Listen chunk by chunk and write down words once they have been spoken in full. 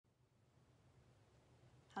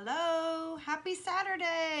Hello, happy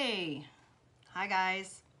Saturday. Hi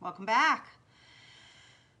guys, welcome back.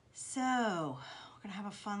 So, we're gonna have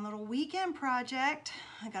a fun little weekend project.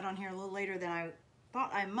 I got on here a little later than I thought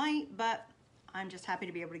I might, but I'm just happy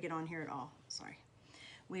to be able to get on here at all. Sorry.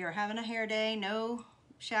 We are having a hair day, no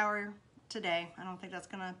shower today. I don't think that's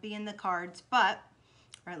gonna be in the cards, or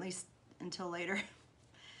at least until later.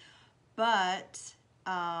 But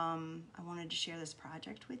I wanted to share this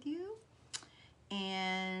project with you.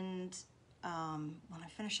 And when I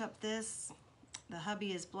finish up this, the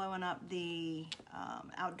hubby is blowing up the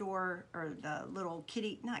outdoor, or the little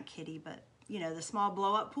not kitty, but you know, the small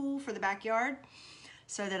blow up pool for the backyard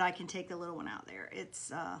so that I can take the little one out there.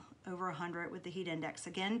 It's over 100 with the heat index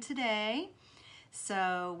again today.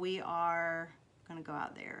 So we are gonna go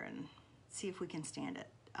out there and see if we can stand it.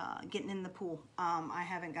 Getting in the pool. I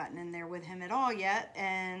haven't gotten in there with him at all yet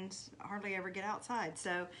and hardly ever get outside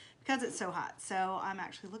because it's so hot. So I'm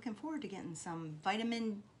actually looking forward to getting some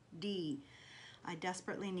vitamin D. I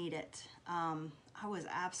desperately need it. I was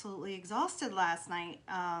absolutely exhausted last night.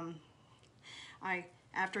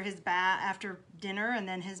 After dinner and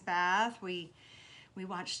then his bath, we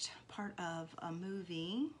watched part of a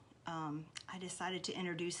movie. I decided to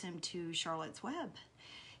introduce him to Charlotte's Web.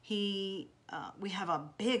 We have a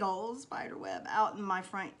big old spider web out in my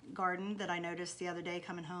front garden that I noticed the other day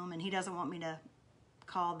coming home, and he doesn't want me to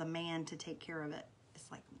call the man to take care of it.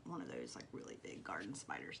 It's like one of those like really big garden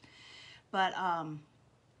spiders. But I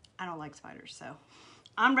don't like spiders, so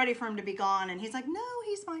I'm ready for him to be gone. And he's like, no,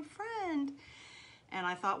 he's my friend. And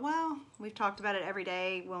I thought, well, we've talked about it every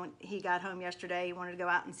day. When he got home yesterday, he wanted to go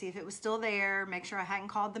out and see if it was still there, make sure I hadn't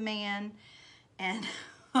called the man. And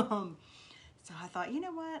so I thought, you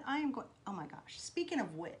know what, I am going, oh my gosh, speaking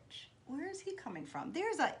of which, where is he coming from?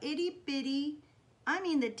 There's a itty bitty, I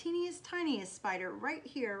mean the teeniest, tiniest spider right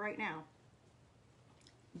here, right now.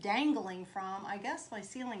 Dangling from, I guess, my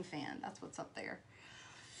ceiling fan. That's what's up there.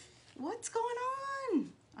 What's going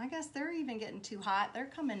on? I guess they're even getting too hot. They're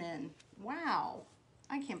coming in. Wow.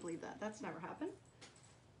 I can't believe that. That's never happened.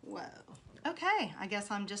 Whoa. Okay, I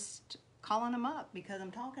guess I'm just calling them up because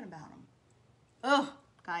I'm talking about them. Ugh.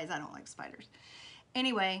 Guys, I don't like spiders.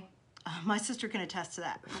 Anyway, my sister can attest to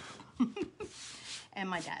that. And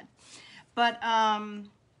my dad. But,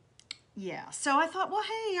 yeah. So I thought, well,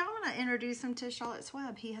 hey, I want to introduce him to Charlotte's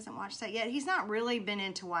Web. He hasn't watched that yet. He's not really been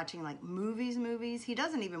into watching, like, movies. He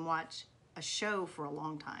doesn't even watch a show for a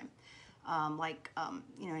long time.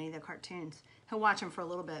 You know, any of the cartoons. He'll watch them for a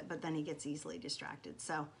little bit, but then he gets easily distracted.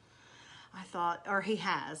 So I thought, or he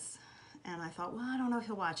has. And I thought, well, I don't know if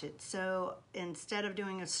he'll watch it. So instead of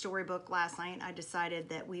doing a storybook last night, I decided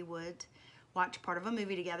that we would watch part of a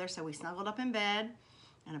movie together. So we snuggled up in bed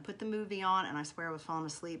and I put the movie on, and I swear I was falling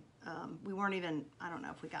asleep. We weren't even, I don't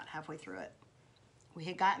know if we got halfway through it. We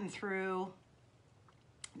had gotten through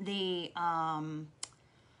the,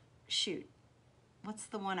 shoot, what's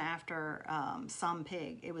the one after Some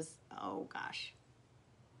Pig? It was, oh gosh.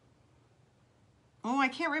 Oh, I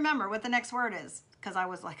can't remember what the next word is, because I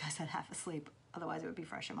was, like I said, half asleep. Otherwise, it would be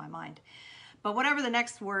fresh in my mind. But whatever the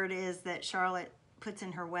next word is that Charlotte puts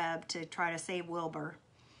in her web to try to save Wilbur,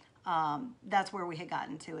 that's where we had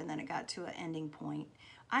gotten to, and then it got to an ending point.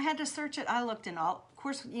 I had to search it. I looked in all, of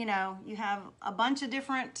course, you know, you have a bunch of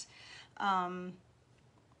different, what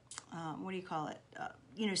do you call it?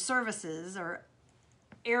 You know, services or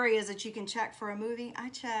areas that you can check for a movie. I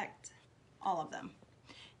checked all of them,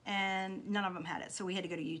 and none of them had it, so we had to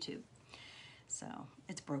go to YouTube. So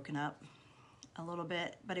it's broken up a little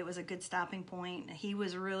bit, but it was a good stopping point. He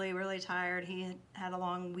was really, really tired. He had a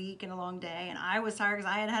long week and a long day, and I was tired because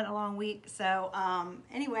I had a long week. So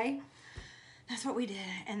anyway, that's what we did.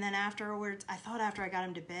 And then afterwards, I thought after I got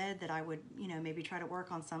him to bed that I would, you know, maybe try to work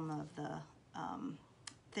on some of the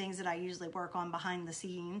things that I usually work on behind the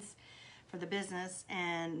scenes for the business,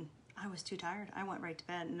 and I was too tired. I went right to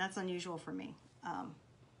bed, and that's unusual for me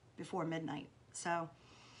before midnight. So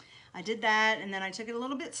I did that, and then I took it a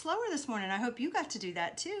little bit slower this morning. I hope you got to do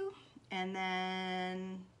that too. And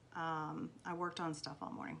then I worked on stuff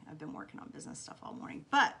all morning. I've been working on business stuff all morning.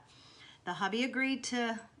 But the hubby agreed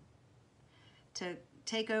to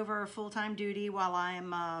take over full-time duty while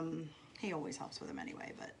I'm, he always helps with him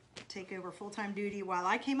anyway, but take over full-time duty while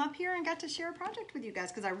I came up here and got to share a project with you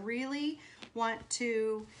guys, because I really want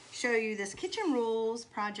to show you this kitchen rules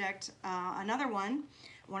project, another one.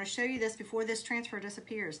 I want to show you this before this transfer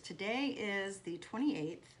disappears. Today is the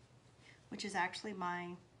 28th, which is actually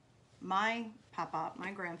my pop-up,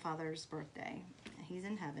 my grandfather's birthday. He's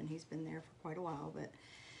in heaven. He's been there for quite a while, but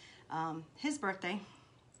his birthday.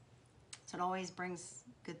 So it always brings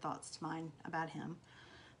good thoughts to mind about him.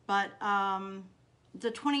 But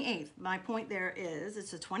the 28th. My point there is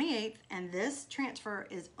it's the 28th, and this transfer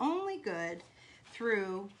is only good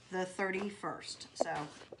through the 31st. So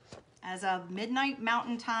as of midnight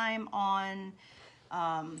Mountain Time on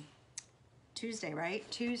Tuesday, right?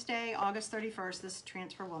 Tuesday, August 31st, this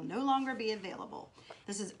transfer will no longer be available.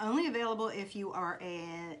 This is only available if you are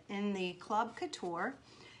in the Club Couture,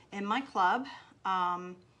 in my club,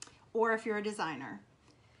 or if you're a designer.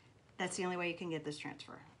 That's the only way you can get this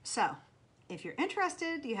transfer. So if you're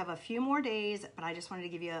interested, you have a few more days, but I just wanted to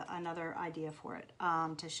give you another idea for it,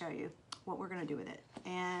 to show you what we're gonna do with it.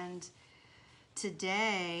 And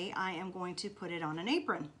today I am going to put it on an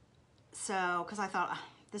apron. So, because I thought,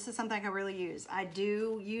 this is something I really use. I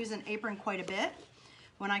do use an apron quite a bit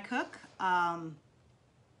when I cook. And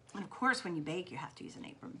of course, when you bake, you have to use an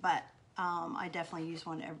apron, but I definitely use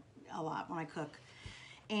one a lot when I cook.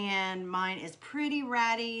 And mine is pretty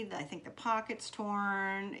ratty. I think the pocket's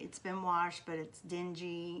torn. It's been washed, but it's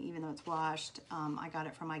dingy, even though it's washed. I got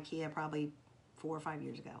it from IKEA probably 4 or 5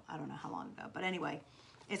 years ago. I don't know how long ago. But anyway,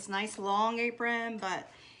 it's nice long apron, but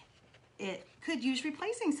it could use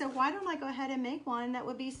replacing. So why don't I go ahead and make one that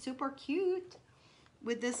would be super cute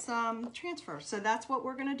with this transfer? So that's what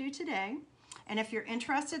we're gonna do today. And if you're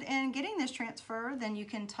interested in getting this transfer, then you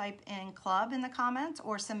can type in club in the comments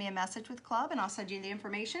or send me a message with club and I'll send you the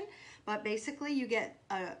information. But basically you get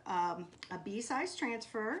a B-size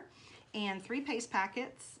transfer and 3 paste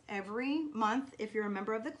packets every month if you're a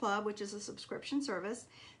member of the club, which is a subscription service.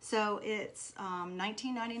 So it's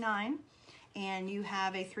 $19.99 and you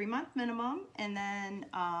have a 3-month minimum, and then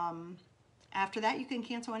after that you can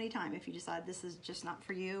cancel anytime if you decide this is just not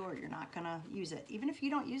for you or you're not gonna use it. Even if you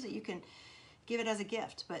don't use it, you can give it as a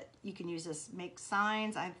gift, but you can use this, make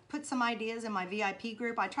signs. I've put some ideas in my VIP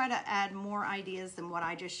group. I try to add more ideas than what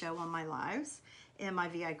I just show on my lives in my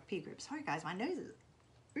VIP group. Sorry guys, my nose is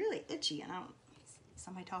really itchy and I don't see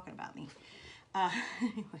somebody talking about me.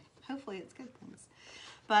 Anyway, hopefully it's good things.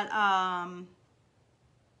 But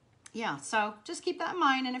yeah, so just keep that in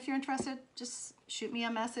mind, and if you're interested, just shoot me a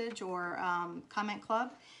message or comment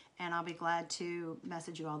club, and I'll be glad to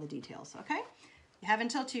message you all the details, okay? You have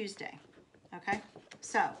until Tuesday, okay?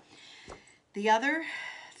 So the other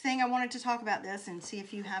thing I wanted to talk about this and see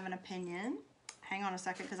if you have an opinion. Hang on a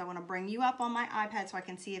second, because I want to bring you up on my iPad so I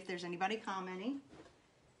can see if there's anybody commenting.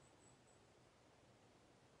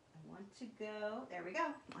 I want to go, there we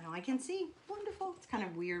go. Now I can see, wonderful. It's kind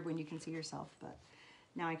of weird when you can see yourself, but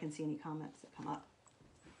now I can see any comments that come up.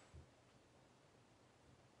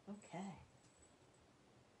 Okay.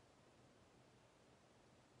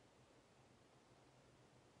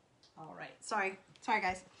 All right, sorry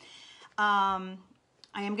guys. I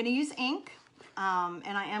am gonna use ink,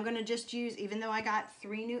 and I am gonna just use, even though I got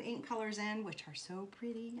 3 new ink colors in, which are so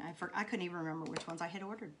pretty. I couldn't even remember which ones I had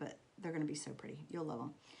ordered, but they're gonna be so pretty. You'll love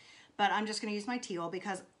them. But I'm just gonna use my teal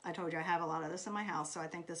because I told you I have a lot of this in my house, so I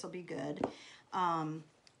think this will be good.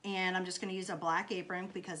 And I'm just gonna use a black apron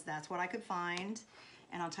because that's what I could find.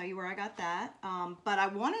 And I'll tell you where I got that. But I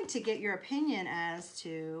wanted to get your opinion as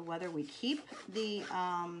to whether we keep the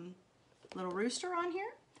little rooster on here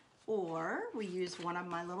or we use one of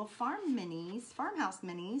my little farmhouse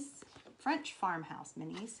minis, French farmhouse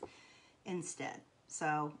minis instead.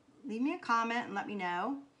 So leave me a comment and let me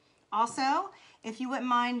know. Also, if you wouldn't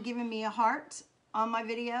mind giving me a heart on my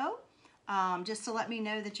video, just to let me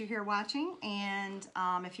know that you're here watching. And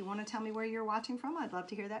if you want to tell me where you're watching from, I'd love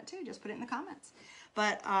to hear that too. Just put it in the comments.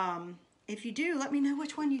 But if you do, let me know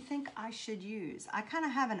which one you think I should use. I kind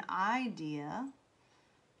of have an idea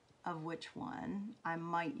of which one I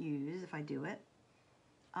might use if I do it.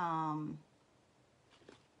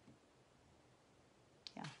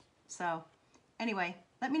 Yeah, so anyway,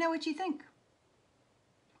 let me know what you think.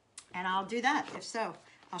 And I'll do that. If so,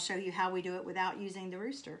 I'll show you how we do it without using the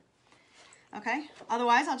rooster. Okay,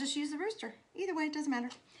 otherwise I'll just use the rooster. Either way, it doesn't matter.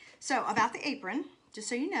 So about the apron, just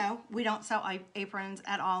so you know, we don't sell aprons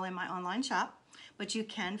at all in my online shop, but you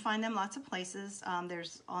can find them lots of places.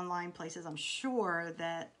 There's online places, I'm sure,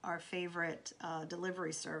 that our favorite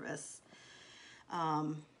delivery service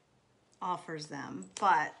offers them.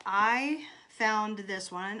 But I found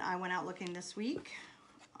this one. I went out looking this week.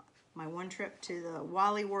 My one trip to the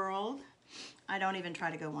Wally World. I don't even try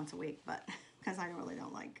to go once a week, but because I really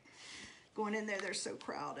don't like going in there. They're so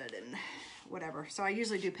crowded and whatever. So I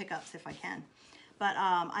usually do pickups if I can. But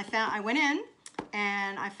I went in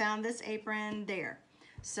and I found this apron there.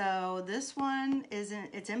 So this one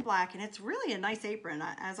it's in black and it's really a nice apron.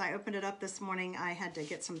 As I opened it up this morning, I had to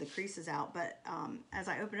get some of the creases out. But as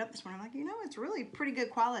I opened it up this morning, I'm like, you know, it's really pretty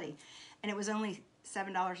good quality. And it was only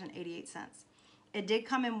 $7.88. It did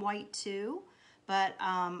come in white too, But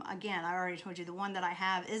again, I already told you the one that I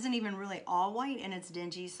have isn't even really all white and it's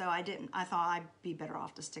dingy, so I thought I'd be better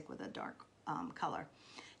off to stick with a dark color.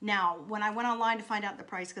 Now, when I went online to find out the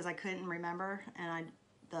price, because I couldn't remember, and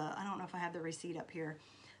I don't know if I have the receipt up here,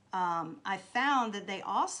 I found that they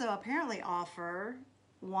also apparently offer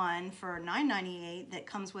one for $9.98 that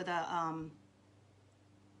comes with a,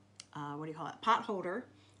 what do you call it, pot holder.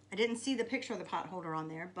 I didn't see the picture of the pot holder on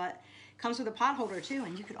there, but it comes with a pot holder too,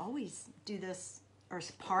 and you could always do this, or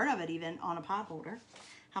part of it even, on a pot holder.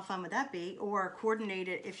 How fun would that be? Or coordinate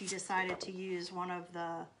it if you decided to use one of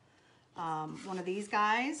these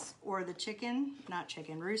guys, or the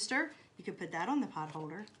rooster. You could put that on the pot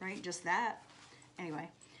holder, right? Just that. Anyway,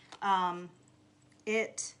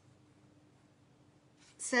 it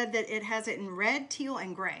said that it has it in red, teal,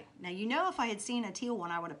 and gray. Now, you know, if I had seen a teal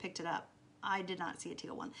one, I would have picked it up. I did not see a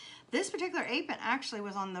teal one. This particular apron actually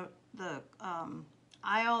was on the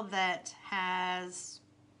aisle that has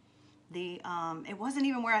the, it wasn't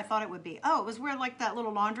even where I thought it would be. Oh, it was where like that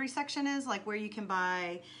little laundry section is, like where you can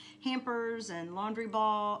buy hampers and laundry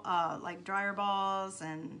ball, like dryer balls,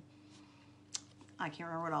 and I can't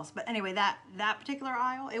remember what else. But anyway, that particular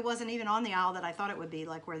aisle, it wasn't even on the aisle that I thought it would be,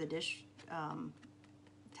 like where the dish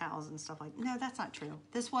towels and stuff like, no, that's not true.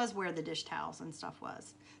 This was where the dish towels and stuff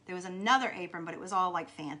was. There was another apron, but it was all like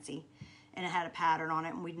fancy, and it had a pattern on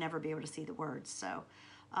it, and we'd never be able to see the words. So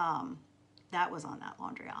that was on that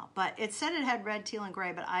laundry aisle. But it said it had red, teal, and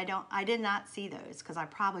gray, but I did not see those, because I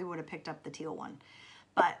probably would have picked up the teal one.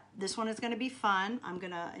 But this one is going to be fun. I'm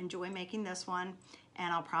going to enjoy making this one,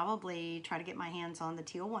 and I'll probably try to get my hands on the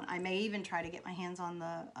teal one. I may even try to get my hands on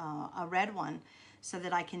the a red one, so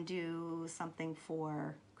that I can do something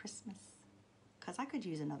for Christmas, because I could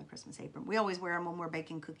use another Christmas apron. We always wear them when we're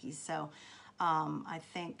baking cookies, so I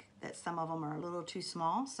think that some of them are a little too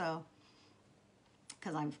small, so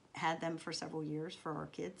because I've had them for several years for our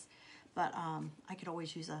kids, but I could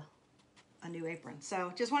always use a new apron.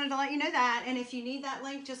 So just wanted to let you know that, and if you need that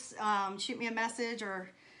link, just shoot me a message, or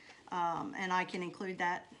and I can include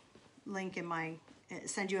that link in my,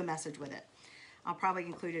 send you a message with it. I'll probably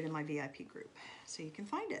include it in my VIP group so you can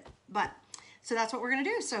find it. But so that's what we're gonna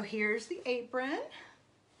do. So here's the apron.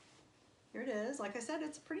 Here it is. Like I said,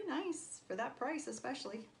 it's pretty nice for that price,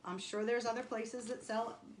 especially. I'm sure there's other places that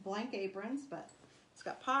sell blank aprons, but it's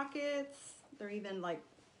got pockets. They're even like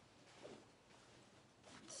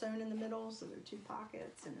sewn in the middle, so there are 2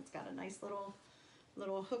 pockets, and it's got a nice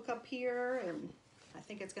little hook up here, and I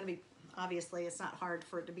think it's gonna be, obviously it's not hard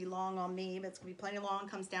for it to be long on me, but it's gonna be plenty long,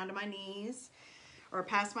 comes down to my knees, or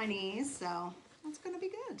past my knees, so that's gonna be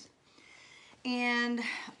good. And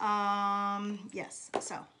yes,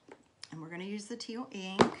 so, and we're gonna use the teal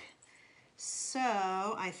ink. So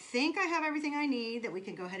I think I have everything I need that we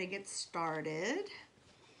can go ahead and get started.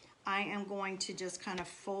 I am going to just kind of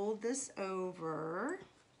fold this over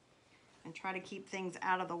and try to keep things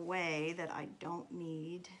out of the way that I don't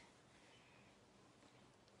need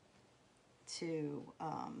to,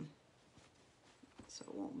 so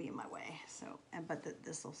it won't be in my way. So, but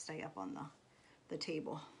this will stay up on the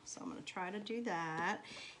table. So I'm gonna try to do that.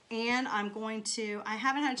 And I'm going to, I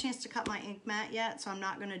haven't had a chance to cut my ink mat yet, so I'm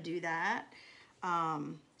not gonna do that.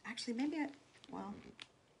 Actually, maybe well,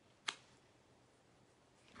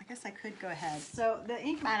 I guess I could go ahead. So the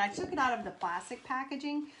ink mat, I took it out of the plastic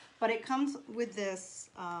packaging, but it comes with this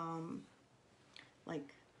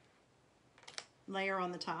like layer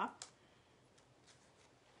on the top,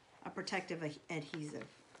 a protective adhesive.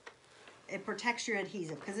 It protects your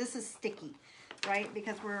adhesive, because this is sticky, right?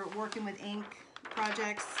 Because we're working with ink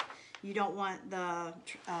projects, you don't want the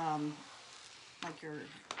like your,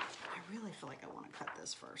 I really feel like I want to cut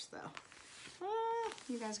this first though.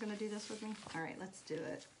 You guys gonna do this with me? All right, let's do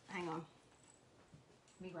it. Hang on.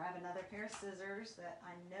 Let me grab another pair of scissors that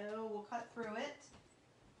I know will cut through it.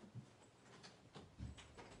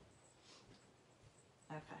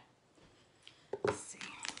 Okay. Let's see.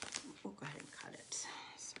 We'll go ahead and cut it.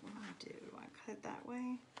 So what do? Do I cut it that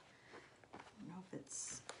way? I don't know if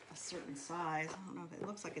it's a certain size. I don't know if it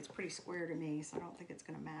looks like it's pretty square to me, so I don't think it's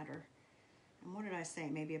gonna matter. And what did I say?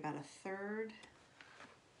 Maybe about a third?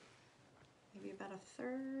 Maybe about a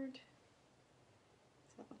third?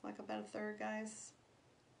 Does that look like about a third, guys?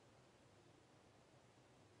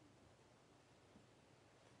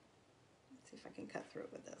 Let's see if I can cut through it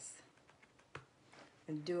with this.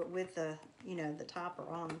 And do it with the, you know, the topper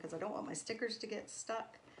on, because I don't want my stickers to get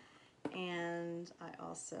stuck. And I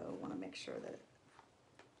also want to make sure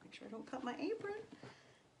I don't cut my apron.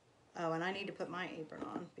 Oh, and I need to put my apron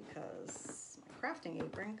on, because my crafting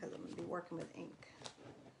apron, because I'm going to be working with ink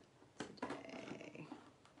today.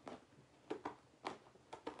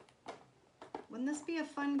 When Wouldn't this be a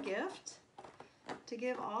fun gift to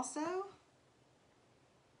give also?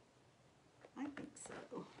 I think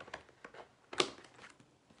so. Like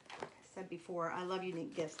I said before, I love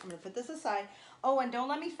unique gifts. I'm gonna put this aside. Oh, and don't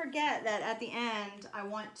let me forget that at the end, I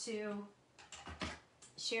want to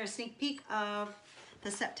share a sneak peek of the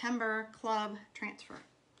September club transfer.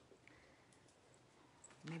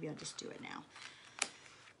 Maybe I'll just do it now.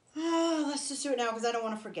 Oh, let's just do it now because I don't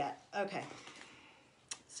want to forget. Okay.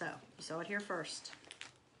 So, you saw it here first.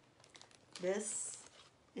 This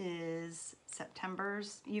is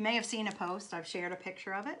September's. You may have seen a post. I've shared a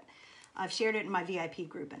picture of it. I've shared it in my VIP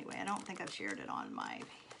group anyway. I don't think I've shared it on my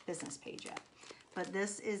business page yet. But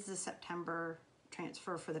this is the September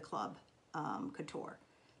transfer for the club couture.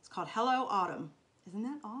 It's called Hello Autumn. Isn't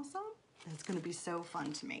that awesome? It's going to be so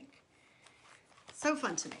fun to make. So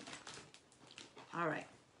fun to make. All right.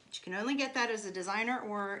 But you can only get that as a designer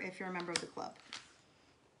or if you're a member of the club.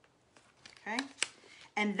 Okay.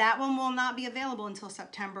 And that one will not be available until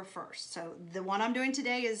September 1st. So the one I'm doing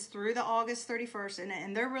today is through the August 31st.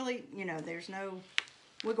 And they're really, you know, there's no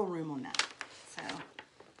wiggle room on that. So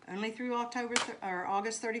only through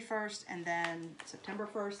August 31st, and then September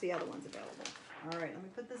 1st, the other one's available. All right, let me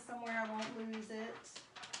put this somewhere I won't lose it.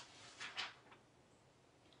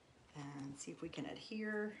 And see if we can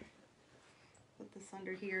adhere. Put this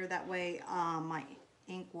under here. That way my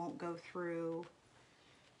ink won't go through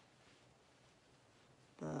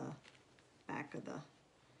the back of the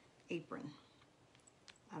apron.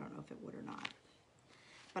 I don't know if it would or not.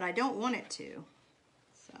 But I don't want it to.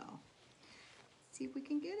 So, let's see if we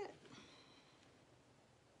can get it.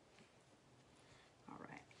 All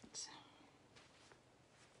right.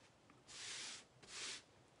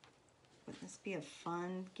 Wouldn't this be a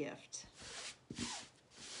fun gift?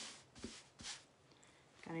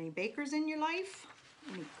 Got any bakers in your life?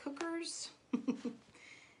 Any cookers?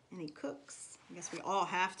 Any cooks? I guess we all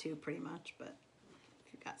have to pretty much, but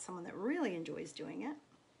if you've got someone that really enjoys doing it,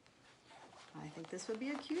 I think this would be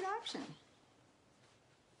a cute option.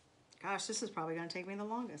 Gosh, this is probably going to take me the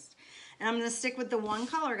longest. And I'm going to stick with the one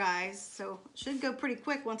color, guys, so it should go pretty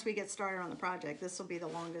quick once we get started on the project. This will be the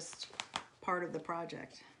longest part of the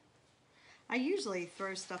project. I usually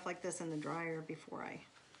throw stuff like this in the dryer before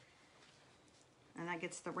and that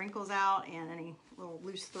gets the wrinkles out and any little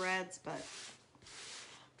loose threads, but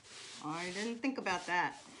I didn't think about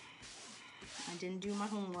that. I didn't do my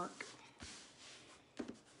homework.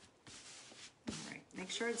 All right, make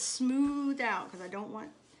sure it's smoothed out because I don't want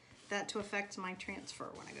that to affect my transfer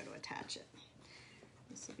when I go to attach it.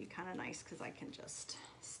 This will be kind of nice because I can just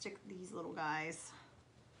stick these little guys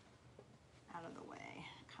out of the way,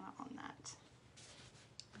 kind of on that.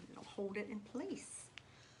 And it'll hold it in place.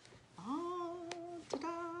 Oh, ta-da.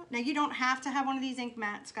 Now you don't have to have one of these ink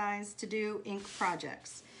mats, guys, to do ink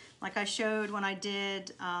projects. Like I showed when I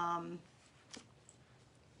did,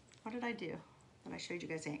 what did I do? That I showed you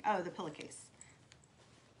guys ink. Oh, the pillowcase.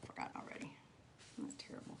 Forgotten already. That's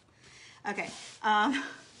terrible. Okay,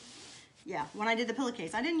 yeah, when I did the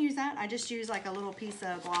pillowcase, I didn't use that. I just used like a little piece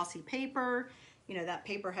of glossy paper. You know, that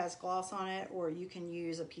paper has gloss on it, or you can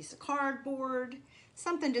use a piece of cardboard,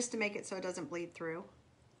 something just to make it so it doesn't bleed through.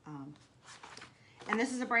 And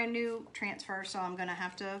this is a brand new transfer, so I'm gonna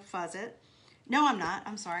have to fuzz it. No, I'm not,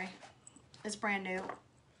 I'm sorry. It's brand new.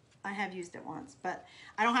 I have used it once, but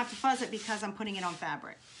I don't have to fuzz it because I'm putting it on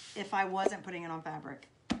fabric. If I wasn't putting it on fabric,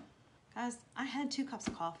 guys, I had 2 cups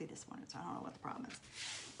of coffee this morning, so I don't know what the problem is.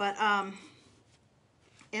 But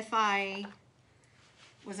if I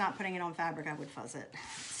was not putting it on fabric, I would fuzz it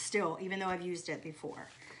still, even though I've used it before.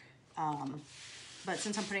 But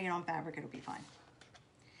since I'm putting it on fabric, it'll be fine.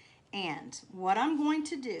 And what I'm going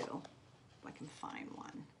to do, if I can find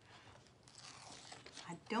one,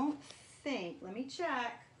 I don't think, let me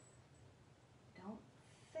check, don't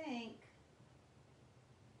think,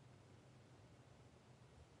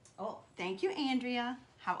 oh, thank you, Andrea.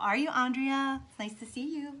 How are you, Andrea? It's nice to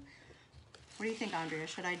see you. What do you think, Andrea?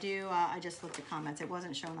 Should I do, I just looked at comments. It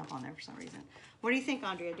wasn't showing up on there for some reason. What do you think,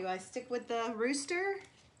 Andrea? Do I stick with the rooster?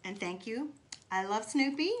 And thank you. I love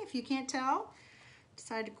Snoopy, if you can't tell.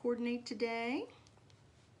 Decided to coordinate today.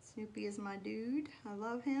 Snoopy is my dude. I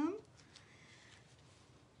love him.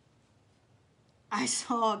 I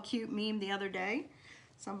saw a cute meme the other day.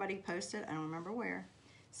 Somebody posted, I don't remember where.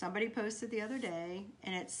 Somebody posted the other day,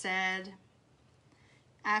 and it said,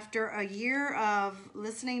 after a year of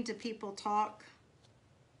listening to people talk,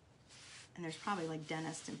 and there's probably like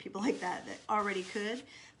dentists and people like that that already could,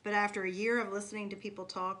 but after a year of listening to people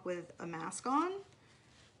talk with a mask on,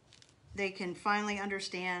 they can finally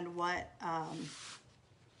understand what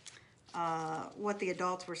the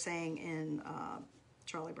adults were saying in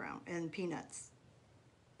Charlie Brown and Peanuts.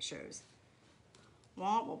 shows.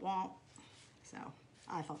 Womp, womp, womp. So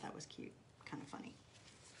I thought that was cute, kind of funny.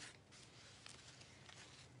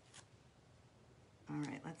 All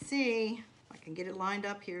right, let's see if I can get it lined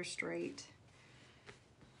up here straight.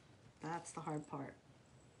 That's the hard part.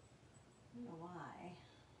 I don't know why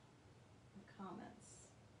the comments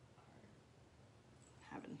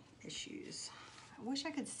are having issues. I wish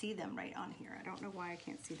I could see them right on here. I don't know why I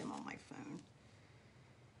can't see them on my phone.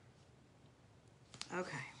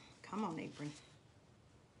 Okay, come on, Apron.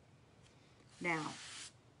 Now,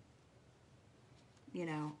 you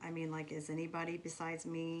know, I mean, like, is anybody besides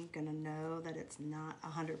me gonna know that it's not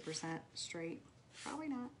 100% straight? Probably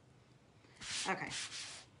not. Okay.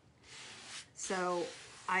 So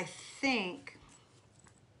I think,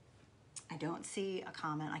 I don't see a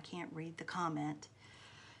comment. I can't read the comment.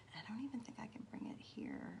 I don't even think I can bring it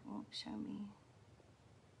here. It won't show me.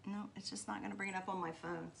 No, it's just not gonna bring it up on my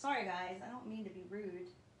phone. Sorry guys, I don't mean to be rude.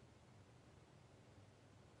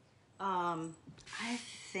 I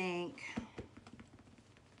think,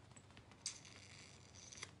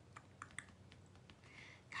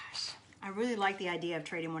 gosh, I really like the idea of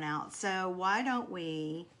trading one out. So why don't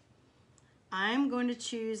we, I'm going to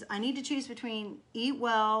choose, I need to choose between eat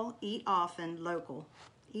well, eat often, local,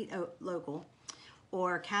 local,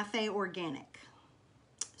 or cafe organic.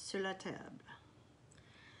 Sur la table.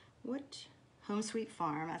 What? Home Sweet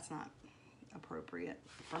Farm, that's not appropriate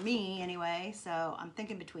for me anyway. So I'm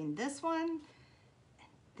thinking between this one and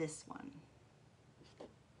this one.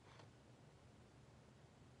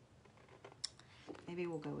 Maybe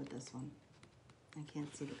we'll go with this one. I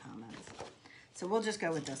can't see the comments. So we'll just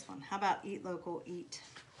go with this one. How about eat local, eat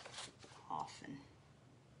often?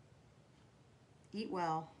 Eat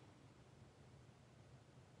well.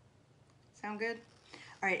 Sound good?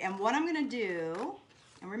 All right, and what I'm gonna do,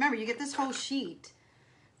 and remember, you get this whole sheet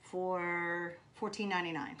for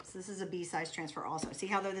 $14.99. So this is a B-size transfer also. See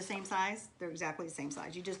how they're the same size? They're exactly the same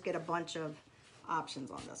size. You just get a bunch of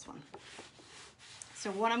options on this one.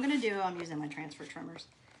 So what I'm gonna do, I'm using my transfer trimmers.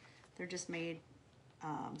 They're just made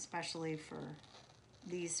specially for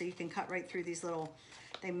these, so you can cut right through these little,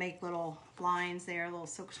 they make little lines there, little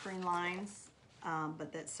silkscreen lines,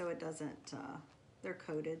 but that so it doesn't, they're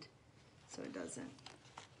coated, so it doesn't.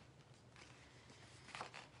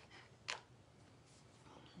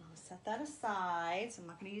 I'll set that aside, so I'm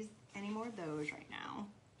not gonna use any more of those right now.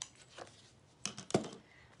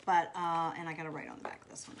 But, and I gotta write on the back of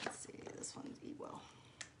this one. Let's see, this one's eat well.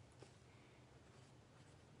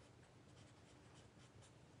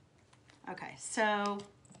 Okay, so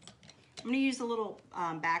I'm gonna use a little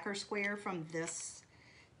backer square from this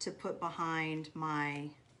to put behind my,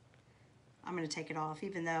 I'm gonna take it off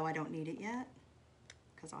even though I don't need it yet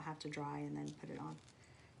because I'll have to dry and then put it on.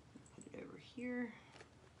 Put it over here.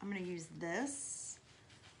 I'm gonna use this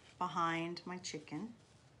behind my chicken,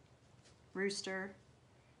 rooster,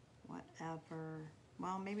 whatever.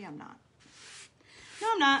 Well, maybe I'm not. No,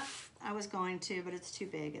 I'm not. I was going to, but it's too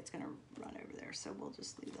big. It's gonna run over there, so we'll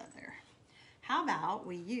just leave that there. How about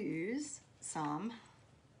we use some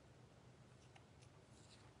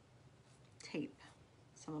tape,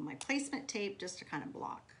 some of my placement tape just to kind of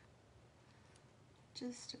block.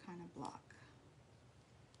 Just to kind of block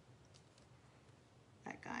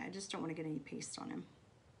that guy. I just don't want to get any paste on him.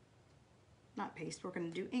 Not paste, we're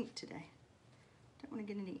going to do ink today. Don't want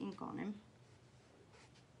to get any ink on him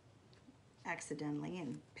accidentally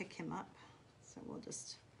and pick him up. So we'll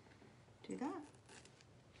just do that.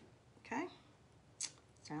 Okay.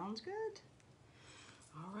 Sounds good.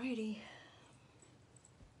 Alrighty.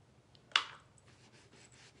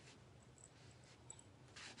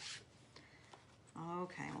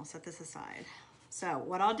 Okay, we'll set this aside. So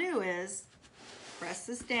what I'll do is press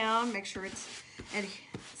this down, make sure it's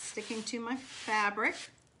sticking to my fabric.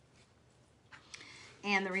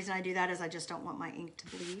 And the reason I do that is I just don't want my ink to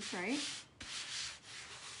bleed, right?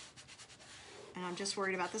 And I'm just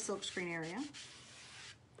worried about the silkscreen area,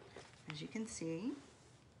 as you can see.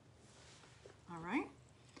 All right,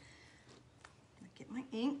 get my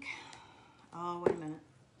ink. Oh, wait a minute.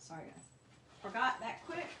 Sorry, guys. Forgot that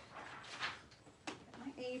quick. Get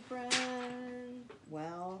my apron.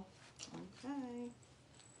 Well, okay.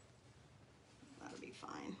 That'll be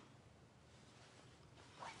fine.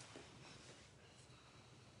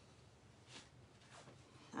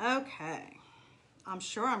 Okay. I'm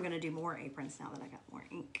sure I'm going to do more aprons now that I got more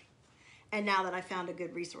ink. And now that I found a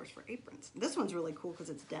good resource for aprons. This one's really cool because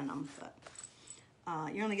it's denim, but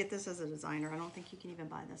you only get this as a designer. I don't think you can even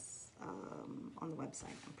buy this on the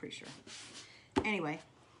website, I'm pretty sure. Anyway,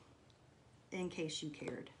 in case you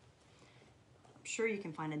cared. I'm sure you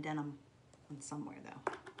can find a denim one somewhere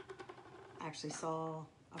though. I actually saw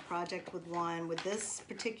a project with one with this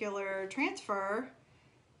particular transfer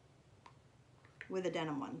with a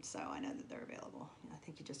denim one, so I know that they're available. I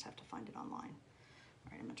think you just have to find it online.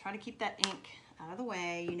 All right, I'm gonna try to keep that ink out of the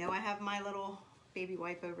way. You know I have my little baby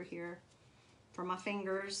wipe over here for my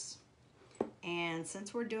fingers. And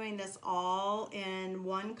since we're doing this all in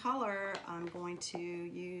one color, I'm going to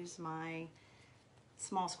use my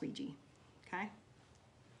small squeegee, okay?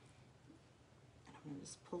 And I'm gonna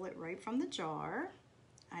just pull it right from the jar.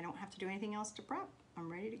 I don't have to do anything else to prep.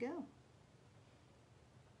 I'm ready to go.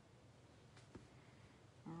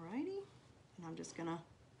 Alrighty, and I'm just gonna,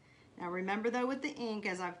 now remember though with the ink,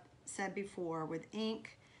 as I've said before, with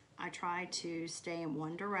ink, I try to stay in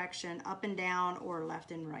one direction, up and down or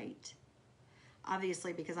left and right.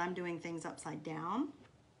 Obviously, because I'm doing things upside down,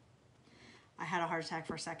 I had a heart attack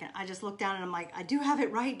for a second. I just looked down and I'm like, I do have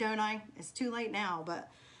it right, don't I? It's too late now, but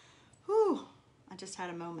whew, I just had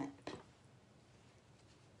a moment.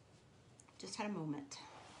 Just had a moment.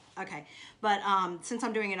 Okay, but since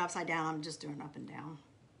I'm doing it upside down, I'm just doing up and down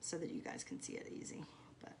so that you guys can see it easy.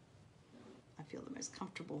 But I feel the most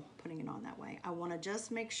comfortable putting it on that way. I want to just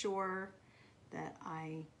make sure that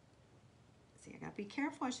see, I gotta be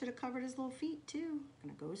careful. I should have covered his little feet too. I'm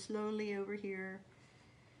gonna go slowly over here.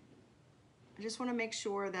 I just want to make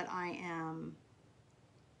sure that I am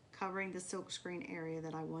covering the silk screen area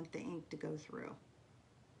that I want the ink to go through.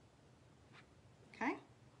 Okay?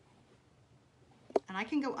 And I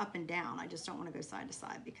can go up and down. I just don't want to go side to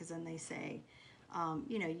side because then they say,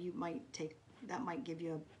 you know, you might take, that might give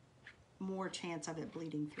you a more chance of it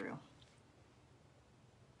bleeding through.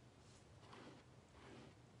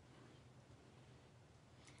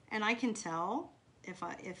 And I can tell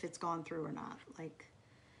if it's gone through or not. Like,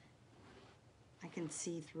 I can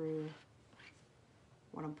see through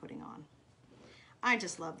what I'm putting on. I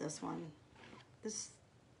just love this one.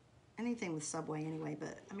 Anything with Subway anyway,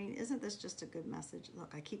 but I mean, isn't this just a good message?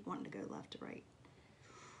 Look, I keep wanting to go left to right.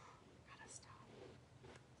 Gotta stop.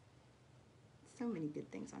 So many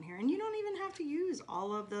good things on here. And you don't even have to use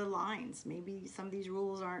all of the lines. Maybe some of these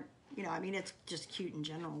rules aren't, you know, I mean, it's just cute in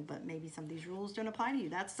general, but maybe some of these rules don't apply to you.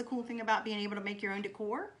 That's the cool thing about being able to make your own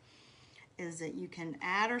decor, is that you can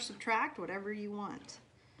add or subtract whatever you want.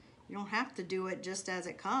 You don't have to do it just as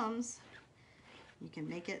it comes. You can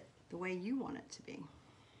make it the way you want it to be.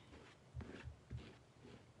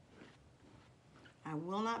 I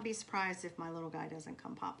will not be surprised if my little guy doesn't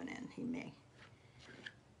come popping in. He may.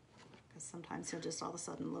 Because sometimes he'll just all of a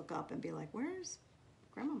sudden look up and be like, where's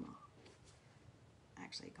Grandmama?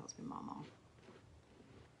 Actually, he calls me Mama.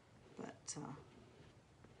 But,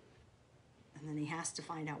 and then he has to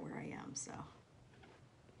find out where I am, so.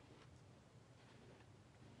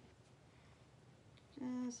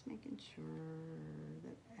 Just making sure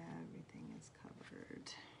that everything is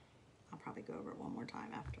covered. I'll probably go over it one more time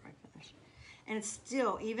after I finish. And it's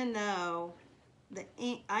still, even though the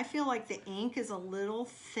ink, I feel like the ink is a little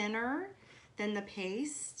thinner than the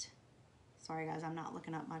paste. Sorry guys, I'm not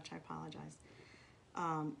looking up much, I apologize.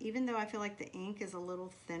 Even though I feel like the ink is a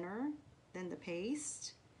little thinner than the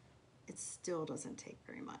paste, it still doesn't take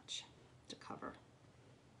very much to cover,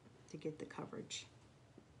 to get the coverage.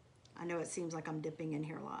 I know it seems like I'm dipping in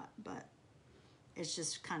here a lot, but it's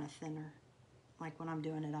just kind of thinner. Like when I'm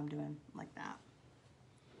doing it, I'm doing like that.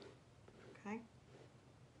 Okay?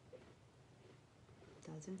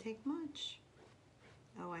 Doesn't take much.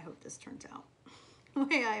 Oh, I hope this turns out the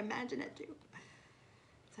way I imagine it to.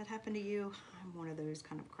 Does that happen to you? I'm one of those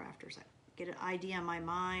kind of crafters. I get an idea in my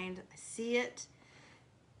mind, I see it,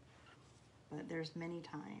 but there's many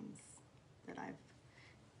times that I've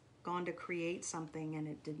gone to create something and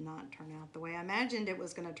it did not turn out the way I imagined it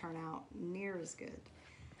was going to turn out near as good.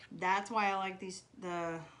 That's why I like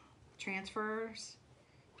the transfers,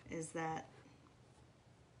 is that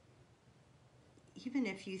even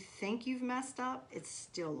if you think you've messed up, it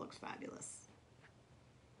still looks fabulous.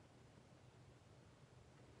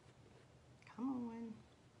 Come on.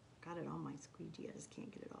 Got it on my squeegee. I just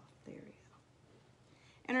can't get it off. There you go.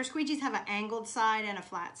 And our squeegees have an angled side and a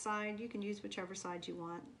flat side. You can use whichever side you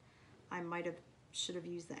want. I should have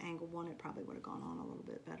used the angled one. It probably would have gone on a little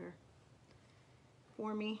bit better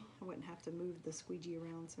for me. I wouldn't have to move the squeegee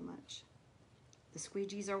around so much. The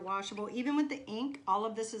squeegees are washable. Even with the ink, all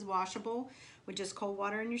of this is washable with just cold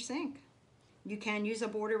water in your sink. You can use a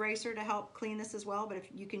board eraser to help clean this as well, but if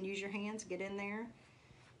you can use your hands, get in there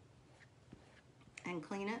and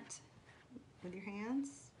clean it with your hands.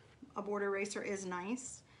 A board eraser is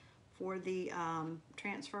nice for the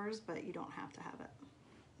transfers, but you don't have to have it.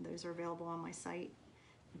 Those are available on my site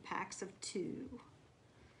in packs of 2.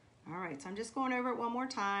 All right, so I'm just going over it one more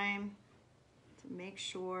time to make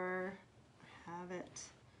sure I have it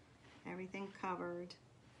Everything covered.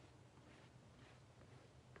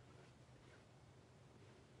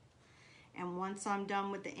 And once I'm done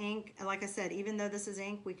with the ink, like I said, even though this is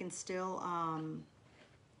ink, we can still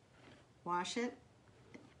wash it.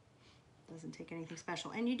 Doesn't take anything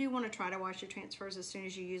special. And you do want to try to wash your transfers as soon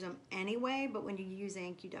as you use them anyway, but when you use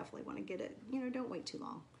ink, you definitely want to get it, you know, don't wait too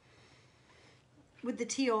long. With the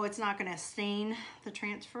teal, it's not going to stain the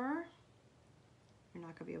transfer. You're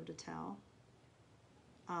not going to be able to tell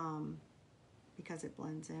because it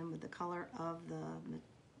blends in with the color of the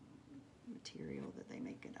material that they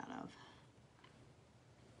make it out of.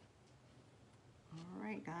 All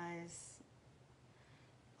right, guys,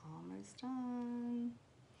 almost done.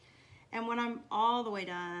 And when I'm all the way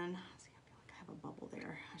done, see, I feel like I have a bubble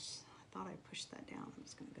there. I thought I pushed that down. I'm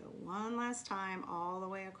just gonna go one last time all the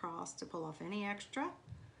way across to pull off any extra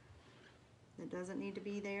that doesn't need to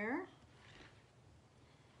be there.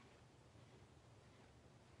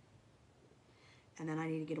 And then I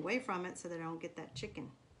need to get away from it so that I don't get that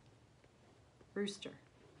chicken, rooster,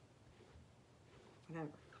 whatever.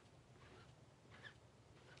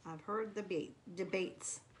 I've heard the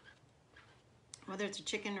debates, whether it's a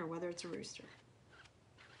chicken or whether it's a rooster.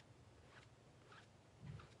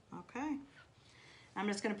 Okay. I'm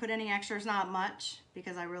just going to put any extras, not much,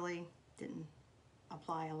 because I really didn't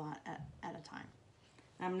apply a lot at a time.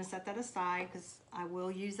 And I'm going to set that aside because I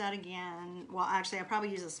will use that again. Well, actually, I'll probably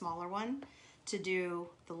use a smaller one to do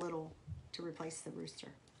the little, to replace the rooster.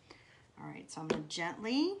 All right, so I'm going to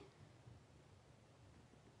gently,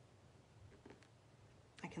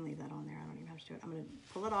 I can leave that on there. I don't even have to do it. I'm going to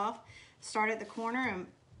pull it off, start at the corner and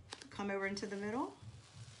come over into the middle.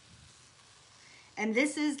 And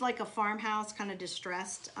this is like a farmhouse kind of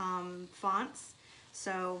distressed fonts.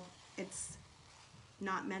 So it's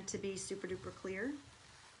not meant to be super duper clear.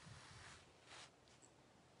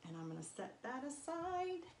 And I'm going to set that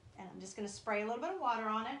aside. And I'm just going to spray a little bit of water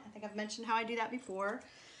on it. I think I've mentioned how I do that before.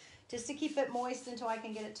 Just to keep it moist until I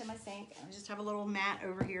can get it to my sink. And I just have a little mat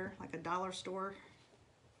over here, like a dollar store.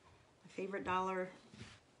 My favorite dollar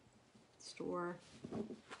store,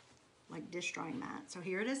 like dish drying mat. So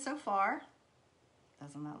here it is so far.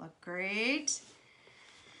 Doesn't that look great?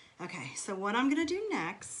 Okay, so what I'm going to do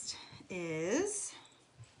next is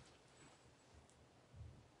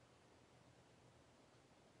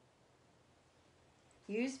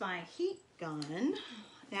use my heat gun.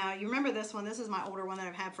 Now, you remember this one. This is my older one that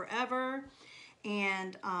I've had forever.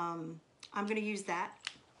 And I'm going to use that.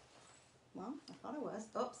 Well, I thought it was.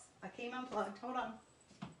 Oops, I came unplugged. Hold on.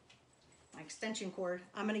 My extension cord.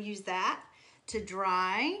 I'm going to use that to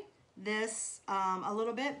dry this a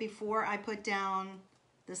little bit before I put down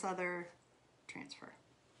this other transfer.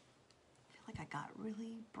 I feel like I got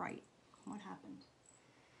really bright. What happened?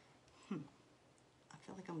 I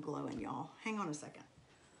feel like I'm glowing, y'all. Hang on a second.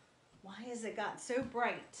 Why has it got so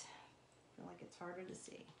bright? I feel like it's harder to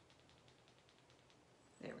see.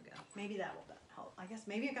 There we go. Maybe that will help. I guess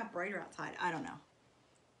maybe it got brighter outside. I don't know.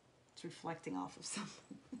 It's reflecting off of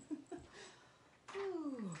something.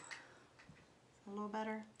 Ooh. A little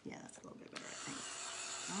better? Yeah, that's a little bit better, I think.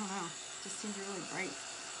 I don't know. It just seems really bright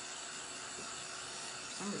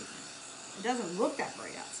for some reason. It doesn't look that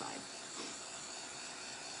bright outside.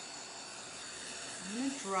 I'm going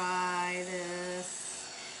to dry this.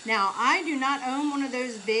 Now, I do not own one of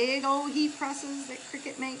those big old heat presses that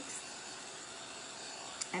Cricut makes.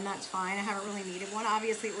 And that's fine. I haven't really needed one.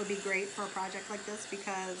 Obviously, it would be great for a project like this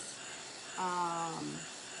because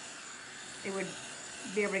it would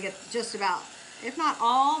be able to get just about, if not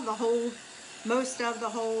all, the whole, most of the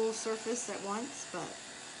whole surface at once, but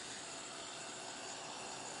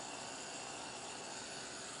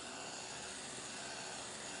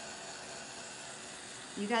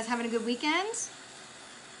you guys having a good weekend?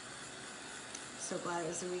 So glad it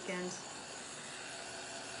was the weekend.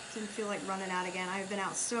 Didn't feel like running out again. I've been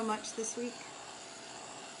out so much this week.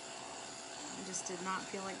 I just did not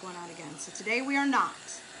feel like going out again. So today we are not.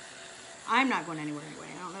 I'm not going anywhere anyway.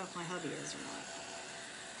 I don't know if my hubby is or not.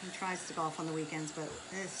 He tries to golf on the weekends, but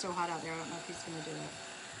it's so hot out there. I don't know if he's going to do it.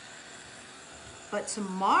 But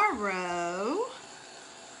tomorrow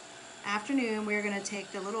afternoon, we're going to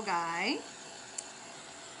take the little guy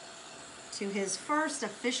to his first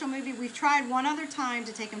official movie. We've tried one other time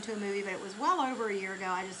to take him to a movie, but it was well over a year ago.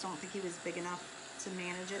 I just don't think he was big enough to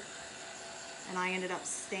manage it. And I ended up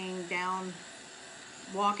staying down,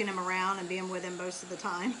 walking him around and being with him most of the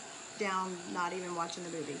time. Down, not even watching the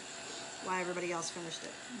movie while everybody else finished it.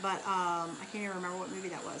 But I can't even remember what movie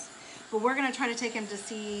that was. But we're going to try to take him to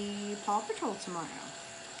see Paw Patrol tomorrow.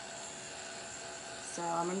 So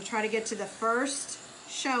I'm going to try to get to the first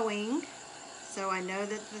showing so I know that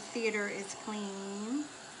the theater is clean.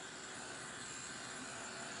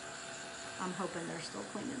 I'm hoping they're still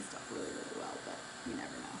cleaning stuff really, really well, but you never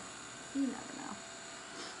know. You never know.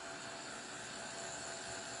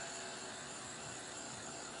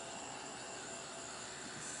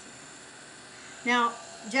 Now,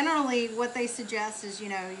 generally what they suggest is, you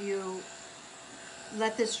know, you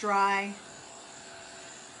let this dry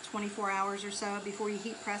 24 hours or so before you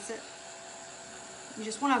heat press it. You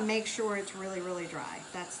just want to make sure it's really, really dry.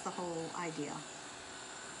 That's the whole idea.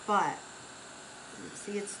 But,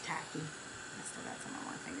 see, it's tacky. I still got some on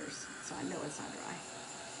my fingers, so I know it's not dry.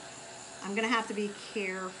 I'm going to have to be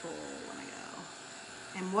careful when I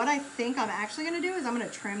go. And what I think I'm actually going to do is I'm going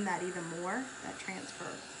to trim that even more, that transfer,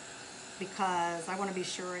 because I want to be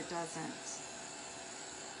sure it doesn't.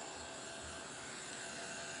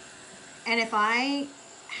 And if I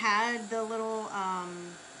had the little,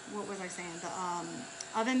 what was I saying?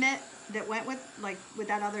 The oven mitt that went with, like, with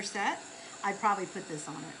that other set, I'd probably put this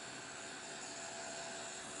on it.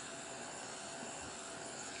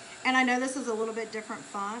 And I know this is a little bit different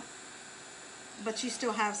font, but you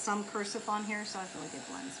still have some cursive on here, so I feel like it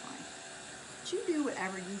blends fine. But you do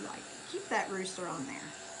whatever you like. Keep that rooster on there.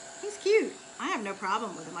 He's cute. I have no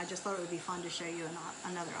problem with him. I just thought it would be fun to show you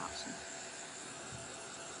another option.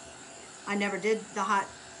 I never did the hot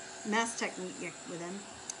mess technique yet with him.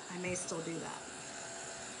 I may still do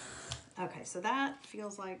that. Okay, so that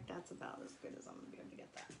feels like that's about as good as I'm going to be able to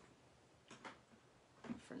get that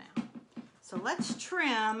for now. So let's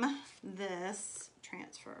trim this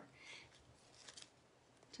transfer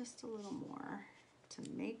just a little more to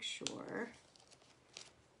make sure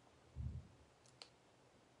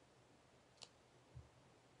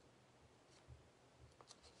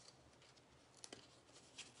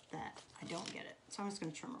that I don't get it. So I'm just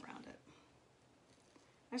going to trim around it.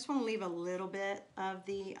 I just want to leave a little bit of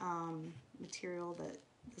the material that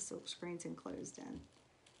the silk screen's enclosed in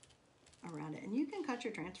around it. And you can cut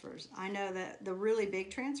your transfers. I know that the really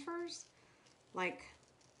big transfers, like,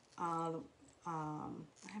 I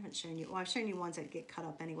haven't shown you, well, I've shown you ones that get cut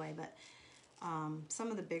up anyway, but some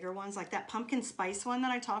of the bigger ones, like that pumpkin spice one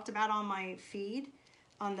that I talked about on my feed,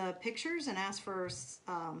 on the pictures, and asked for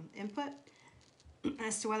input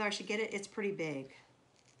as to whether I should get it, it's pretty big.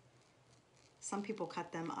 Some people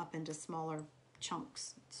cut them up into smaller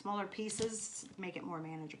chunks, smaller pieces, make it more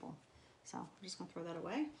manageable. So I'm just gonna throw that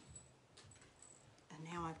away.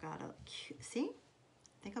 And now I've got a, see?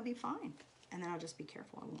 I think I'll be fine. And then I'll just be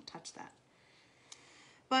careful, I won't touch that.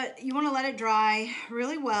 But you wanna let it dry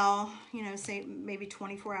really well, you know, say maybe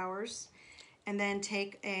 24 hours. And then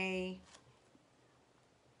take a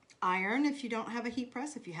iron if you don't have a heat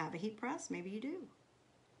press. If you have a heat press, maybe you do.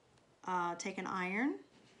 Take an iron.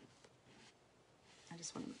 I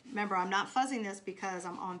just want to remember, I'm not fuzzing this because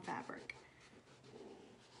I'm on fabric.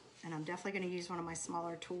 And I'm definitely going to use one of my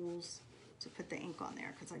smaller tools to put the ink on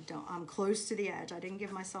there because I'm close to the edge. I didn't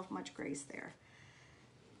give myself much grace there.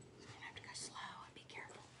 So I'm going to have to go slow and be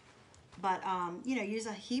careful. But, you know, use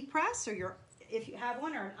a heat press or if you have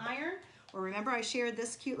one, or an iron. Or remember I shared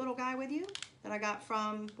this cute little guy with you that I got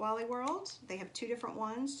from Wally World. They have 2 different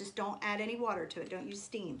ones. Just don't add any water to it. Don't use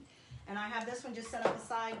steam. And I have this one just set up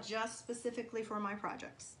aside just specifically for my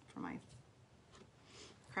projects, for my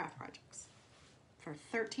craft projects. For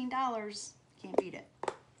 $13, can't beat it.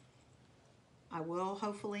 I will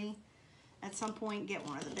hopefully at some point get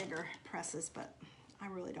one of the bigger presses, but I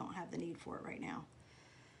really don't have the need for it right now.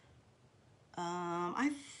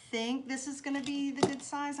 I think this is going to be the good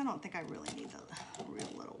size. I don't think I really need the real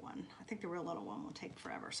little one. I think the real little one will take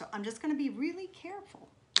forever. So I'm just going to be really careful.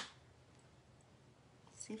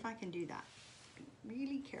 See if I can do that. Be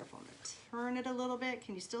really careful to turn it a little bit.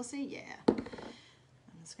 Can you still see? Yeah. I'm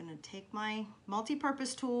just going to take my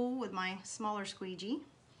multi-purpose tool with my smaller squeegee.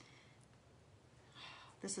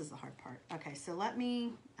 This is the hard part. Okay, so let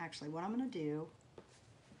me, actually what I'm going to do,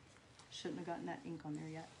 shouldn't have gotten that ink on there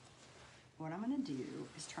yet. What I'm going to do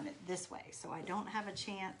is turn it this way so I don't have a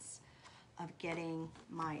chance of getting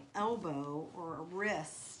my elbow or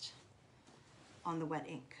wrist on the wet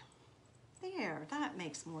ink. There, that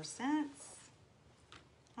makes more sense.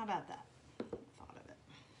 How about that? Thought of it.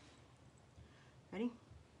 Ready?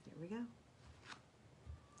 Here we go.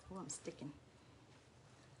 Oh, I'm sticking.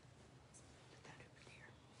 Put that over there.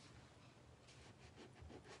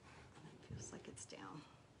 It feels like it's down.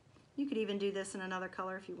 You could even do this in another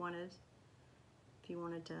color if you wanted. If you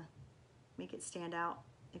wanted to make it stand out.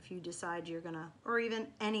 If you decide you're gonna, or even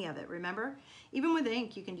any of it, remember? Even with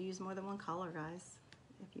ink, you can use more than one color, guys.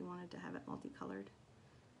 If you wanted to have it multicolored.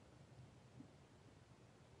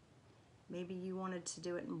 Maybe you wanted to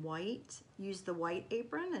do it in white, use the white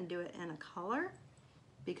apron and do it in a color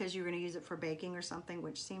because you're going to use it for baking or something,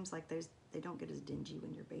 which seems like they don't get as dingy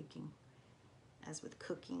when you're baking. as with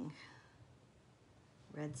cooking,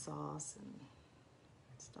 red sauce and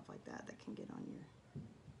stuff like that that can get on your...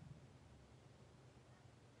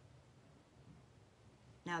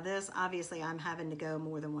 Now this, obviously, I'm having to go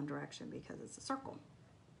more than one direction because it's a circle.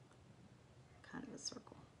 Kind of a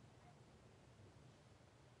circle.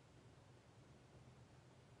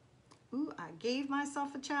 Ooh, I gave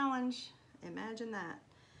myself a challenge. Imagine that.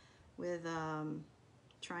 With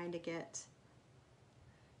trying to get...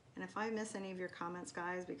 And if I miss any of your comments,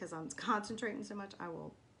 guys, because I'm concentrating so much, I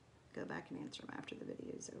will go back and answer them after the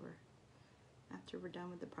video is over. After we're done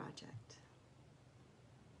with the project.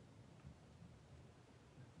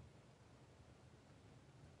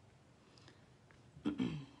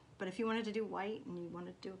 But if you wanted to do white and you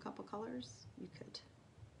wanted to do a couple colors, you could.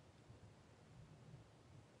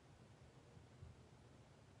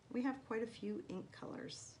 We have quite a few ink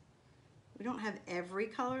colors. We don't have every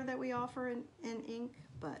color that we offer in ink,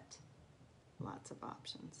 but lots of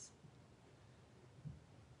options.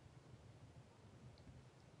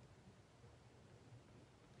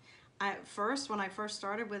 When I first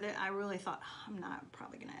started with it, I really thought, I'm not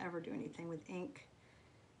probably gonna ever do anything with ink.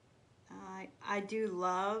 I do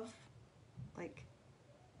love like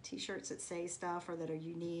t-shirts that say stuff or that are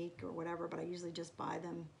unique or whatever, but I usually just buy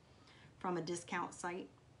them from a discount site.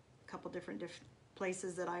 A couple different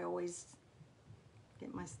places that I always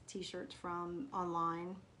get my t-shirts from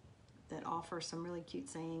online that offer some really cute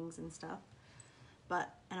sayings and stuff. And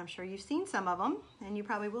I'm sure you've seen some of them, and you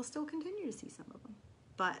probably will still continue to see some of them.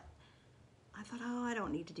 But I thought, oh, I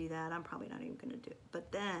don't need to do that. I'm probably not even gonna do it.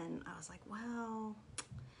 But then I was like, well,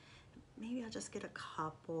 maybe I'll just get a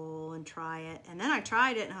couple and try it. And then I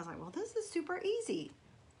tried it and I was like, well, this is super easy.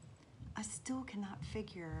 I still cannot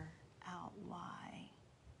figure out why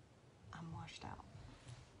I'm washed out.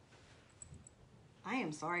 I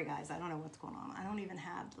am sorry, guys. I don't know what's going on. I don't even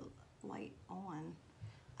have the light on.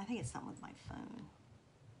 I think it's something with my phone.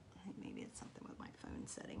 I think maybe it's something with my phone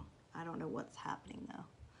setting. I don't know what's happening though.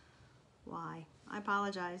 Why? I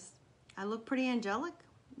apologize. I look pretty angelic.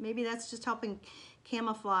 Maybe that's just helping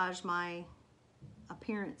camouflage my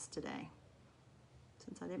appearance today,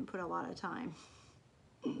 since I didn't put a lot of time.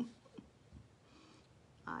 I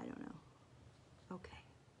don't know. Okay.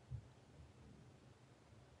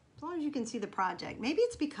 As long as you can see the project. Maybe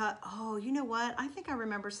it's because, oh, you know what? I think I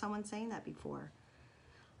remember someone saying that before.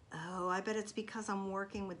 Oh, I bet it's because I'm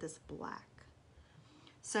working with this black.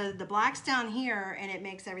 So the black's down here and it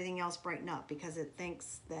makes everything else brighten up because it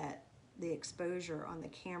thinks that the exposure on the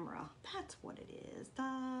camera, that's what it is.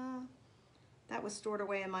 Duh. That was stored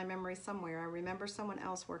away in my memory somewhere. I remember someone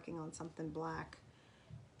else working on something black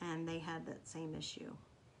and they had that same issue.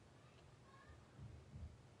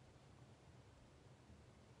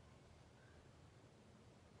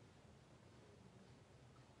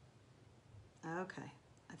 Okay,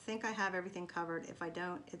 I think I have everything covered. If I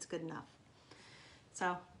don't, it's good enough.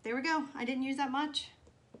 So there we go. I didn't use that much.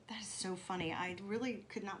 That is so funny. I really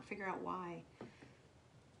could not figure out why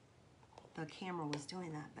the camera was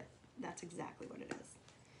doing that, but that's exactly what it is.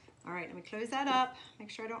 All right, let me close that up. Make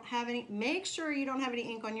sure make sure you don't have any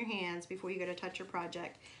ink on your hands before you go to touch your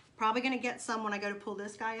project. Probably gonna get some when I go to pull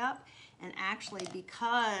this guy up. And actually,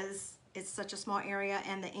 because it's such a small area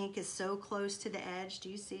and the ink is so close to the edge, do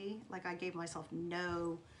you see? Like I gave myself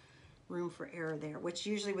no room for error there, which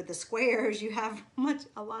usually with the squares, you have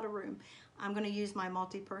a lot of room. I'm gonna use my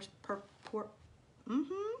multi-purpose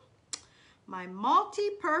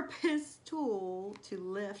tool to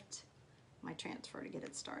lift my transfer to get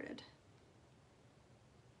it started.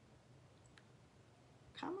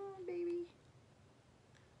 Come on, baby.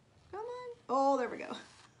 Come on. Oh, there we go.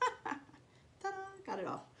 Ta-da, got it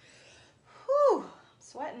off. Whew,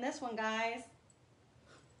 sweating this one, guys.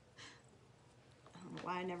 I don't know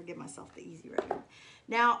why I never give myself the easy road.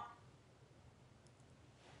 Now,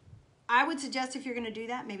 I would suggest if you're gonna do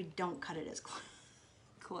that, maybe don't cut it as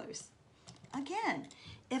close. Again,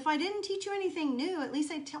 if I didn't teach you anything new, at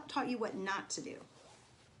least I taught you what not to do.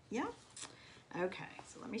 Yeah? Okay,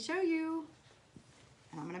 so let me show you.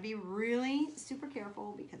 And I'm gonna be really super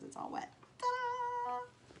careful because it's all wet. Ta-da!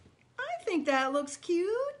 I think that looks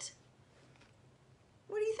cute.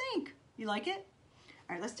 What do you think? You like it?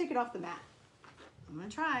 All right, let's take it off the mat. I'm gonna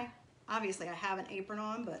try. Obviously, I have an apron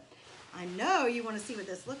on, but I know you wanna see what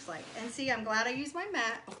this looks like. And see, I'm glad I used my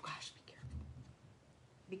mat. Oh gosh, be careful.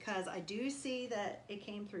 Because I do see that it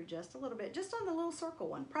came through just a little bit, just on the little circle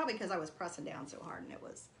one. Probably because I was pressing down so hard and it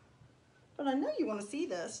was. But I know you wanna see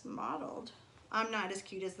this modeled. I'm not as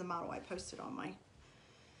cute as the model I posted on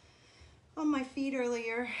my feed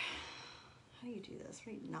earlier. How do you do this?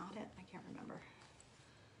 How do you knot it? I can't remember.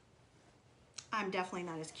 I'm definitely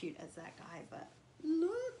not as cute as that guy, but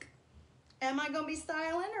look. Am I gonna be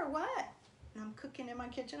styling or what? And I'm cooking in my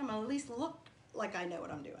kitchen. I'm gonna at least look like I know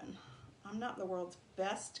what I'm doing. I'm not the world's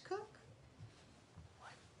best cook,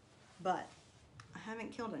 but I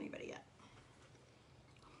haven't killed anybody yet.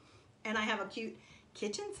 And I have a cute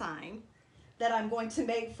kitchen sign that I'm going to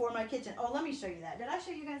make for my kitchen. Oh, let me show you that. Did I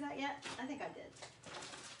show you guys that yet? I think I did.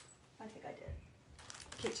 I think I did.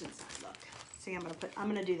 Kitchen sign, look. See, I'm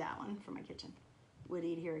gonna do that one for my kitchen. Would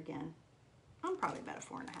eat here again. I'm probably about a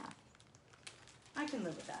 4.5. I can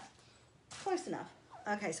live with that. Close enough.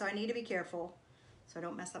 Okay, so I need to be careful so I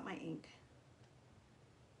don't mess up my ink,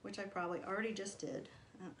 which I probably already just did.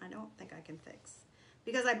 I don't think I can fix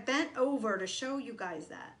because I bent over to show you guys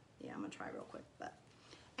that. Yeah, I'm gonna try real quick, but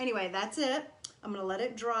anyway, that's it. I'm gonna let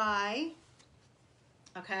it dry.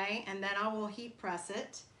 Okay, and then I will heat press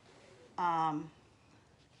it.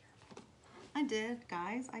 I did,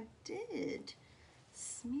 guys, I did.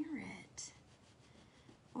 Smear it.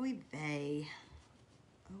 Oy vey.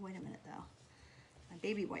 Oh, wait a minute though. My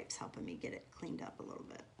baby wipe's helping me get it cleaned up a little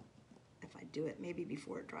bit. If I do it maybe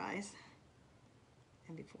before it dries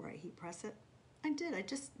and before I heat press it. I did,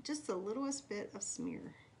 just the littlest bit of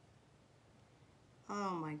smear.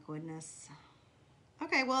 Oh my goodness.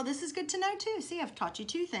 Okay, well this is good to know too. See, I've taught you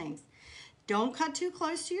 2 things. Don't cut too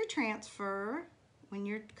close to your transfer when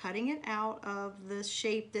you're cutting it out of the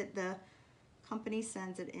shape that the company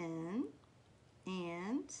sends it in.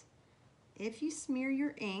 And if you smear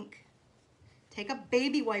your ink, take a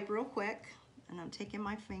baby wipe real quick, and I'm taking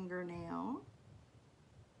my fingernail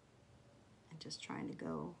and just trying to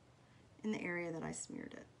go in the area that I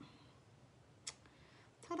smeared it.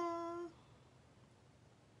 Ta-da!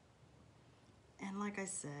 And like I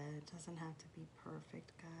said, it doesn't have to be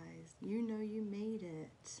perfect, guys. You know you made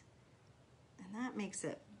it. And that makes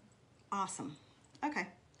it awesome. Okay,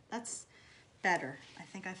 that's better. I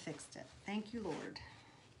think I fixed it. Thank you, Lord.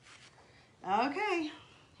 Okay,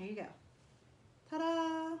 here you go.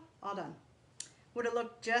 Ta-da! All done. Would it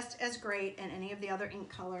look just as great in any of the other ink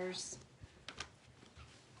colors?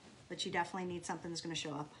 But you definitely need something that's going to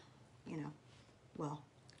show up, you know. Well,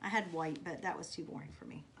 I had white, but that was too boring for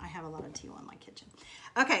me. I have a lot of teal in my kitchen.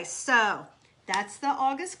 Okay, so that's the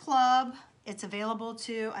August Club. It's available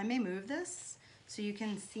to, I may move this so you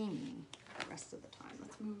can see me the rest of the time.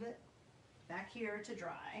 Let's move it back here to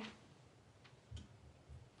dry.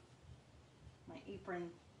 My apron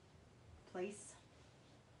place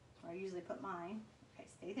where I usually put mine. Okay,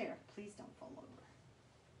 stay there. Please don't fall over.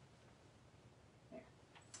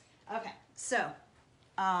 There. Okay, so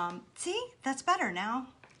see, that's better now.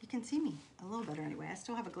 You can see me a little better anyway. I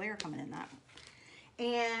still have a glare coming in that.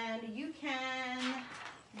 And you can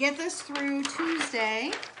get this through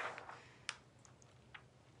Tuesday,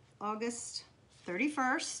 August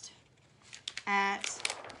 31st at,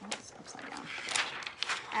 oops, upside down,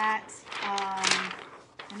 at,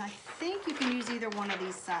 and I think you can use either one of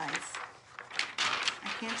these sides. I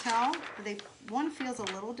can't tell, but one feels a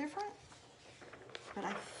little different, but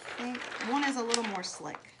I think one is a little more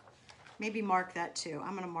slick. Maybe mark that too.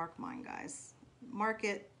 I'm gonna mark mine, guys. Mark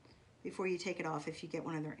it before you take it off if you get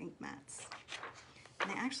one of their ink mats. And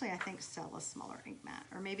they actually, I think, sell a smaller ink mat,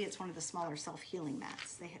 or maybe it's one of the smaller self-healing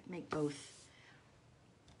mats. They make both.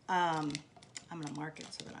 I'm gonna mark it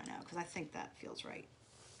so that I know, because I think that feels right.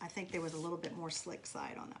 I think there was a little bit more slick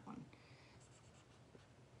side on that one.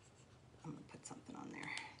 I'm gonna put something on there.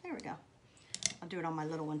 There we go. I'll do it on my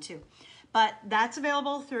little one too. But that's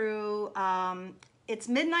available through, it's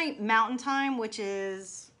midnight Mountain Time, which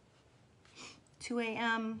is 2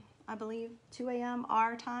 a.m., I believe. 2 a.m.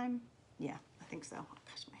 our time. Yeah, I think so. Oh,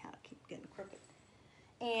 gosh, my hat, I keep getting crooked.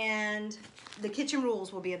 And the kitchen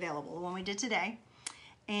rules will be available, the one we did today.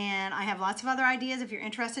 And I have lots of other ideas. If you're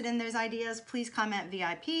interested in those ideas, please comment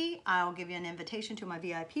VIP. I'll give you an invitation to my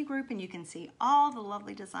VIP group, and you can see all the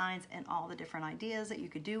lovely designs and all the different ideas that you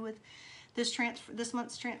could do with this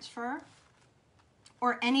month's transfer,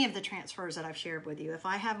 or any of the transfers that I've shared with you. If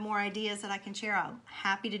I have more ideas that I can share, I'm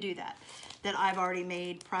happy to do that I've already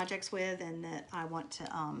made projects with, and that I want to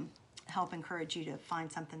help encourage you to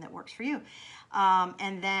find something that works for you.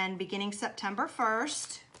 And then beginning September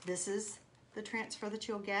 1st, this is the transfer that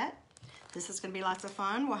you'll get. This is gonna be lots of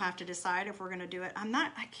fun. We'll have to decide if we're gonna do it.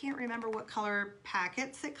 I can't remember what color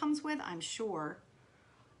packets it comes with, I'm sure.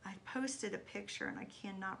 I posted a picture and I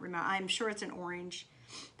cannot remember. I'm sure it's an orange,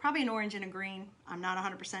 probably an orange and a green. I'm not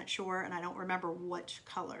 100% sure, and I don't remember which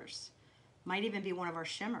colors. Might even be one of our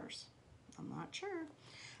shimmers. I'm not sure.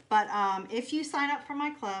 But if you sign up for my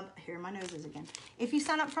club, here my noses again. If you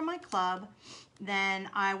sign up for my club, then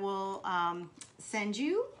I will send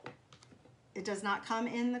you it does not come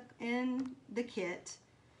in the kit,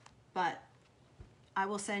 but I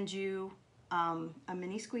will send you a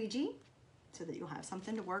mini squeegee so that you'll have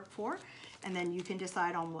something to work for, and then you can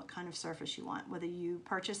decide on what kind of surface you want, whether you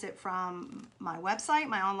purchase it from my website,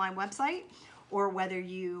 my online website, or whether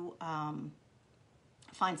you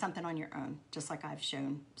find something on your own, just like I've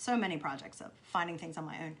shown so many projects of finding things on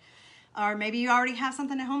my own. Or maybe you already have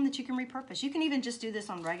something at home that you can repurpose. You can even just do this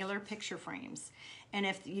on regular picture frames. And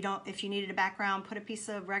if you needed a background, put a piece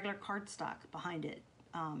of regular cardstock behind it,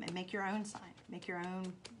 and make your own sign. Make your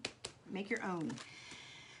own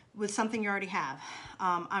with something you already have.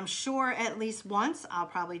 I'm sure at least once I'll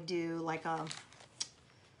probably do like not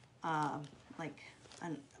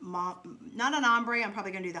an ombre. I'm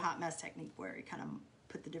probably gonna do the hot mess technique where you kind of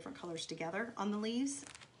put the different colors together on the leaves.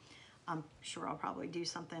 I'm sure I'll probably do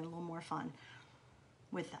something a little more fun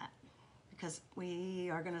with that, because we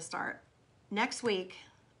are going to start next week.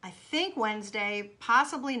 I think Wednesday,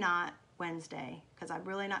 possibly not Wednesday, because I'm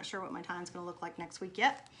really not sure what my time's going to look like next week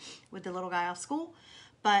yet with the little guy off school.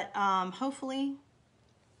 But hopefully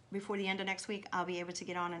before the end of next week, I'll be able to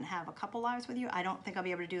get on and have a couple lives with you. I don't think I'll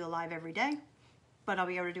be able to do a live every day, but I'll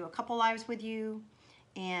be able to do a couple lives with you,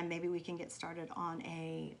 and maybe we can get started on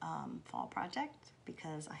a fall project,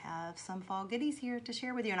 because I have some fall goodies here to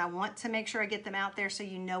share with you, and I want to make sure I get them out there so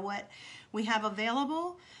you know what we have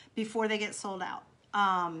available before they get sold out.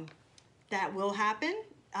 That will happen.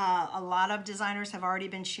 A lot of designers have already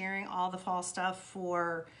been sharing all the fall stuff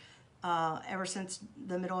for ever since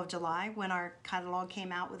the middle of July, when our catalog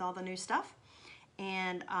came out with all the new stuff.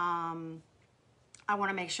 And I want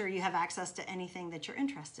to make sure you have access to anything that you're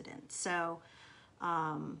interested in. So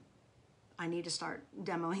I need to start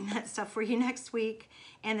demoing that stuff for you next week.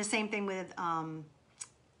 And the same thing with,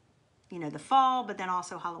 the fall, but then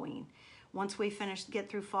also Halloween. Once we get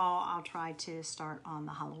through fall, I'll try to start on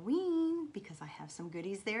the Halloween, because I have some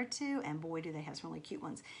goodies there too. And boy, do they have some really cute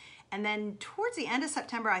ones. And then towards the end of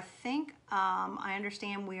September, I think, I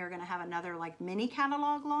understand we are going to have another like mini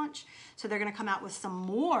catalog launch. So they're going to come out with some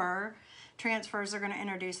more transfers they're going to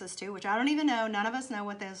introduce us to, which I don't even know. None of us know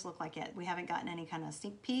what those look like yet. We haven't gotten any kind of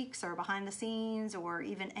sneak peeks or behind the scenes or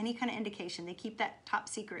even any kind of indication. They keep that top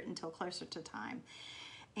secret until closer to time.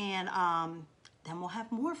 And then we'll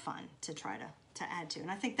have more fun to try to add to. And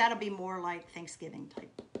I think that'll be more like Thanksgiving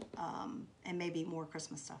type, and maybe more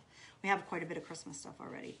Christmas stuff. We have quite a bit of Christmas stuff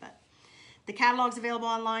already, but the catalog's available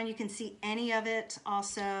online. You can see any of it.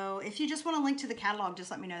 Also, if you just want a link to the catalog, just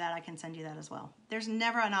let me know that. I can send you that as well. There's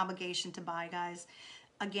never an obligation to buy, guys.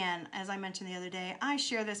 Again, as I mentioned the other day, I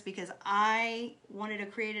share this because I wanted a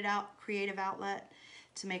creative outlet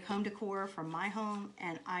to make home decor for my home,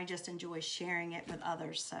 and I just enjoy sharing it with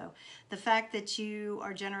others. So the fact that you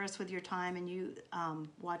are generous with your time and you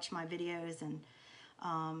watch my videos and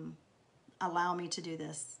allow me to do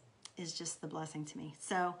this is just the blessing to me.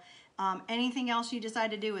 So anything else you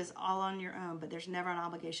decide to do is all on your own, but there's never an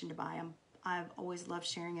obligation to buy. I've always loved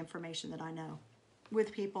sharing information that I know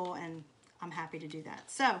with people, and I'm happy to do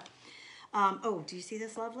that. So, oh, do you see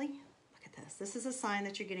this lovely? Look at this. This is a sign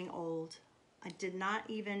that you're getting old. I did not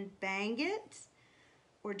even bang it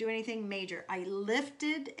or do anything major. I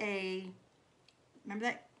lifted remember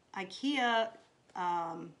that IKEA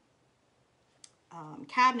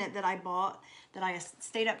cabinet that I bought, that I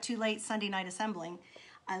stayed up too late Sunday night assembling.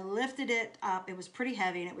 I lifted it up. It was pretty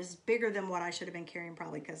heavy, and it was bigger than what I should have been carrying,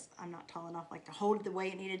 probably because I'm not tall enough like to hold it the way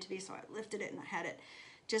it needed to be. So I lifted it, and I had it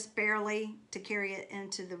just barely to carry it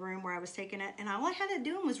into the room where I was taking it. And all I had it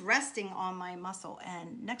doing was resting on my muscle.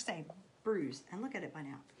 And next day, bruised. And look at it by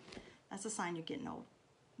now. That's a sign you're getting old,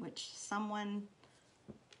 which someone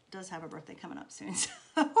does have a birthday coming up soon. So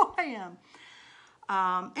I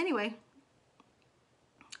am. Anyway,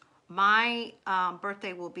 my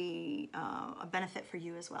birthday will be a benefit for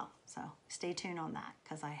you as well. So stay tuned on that,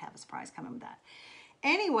 because I have a surprise coming with that.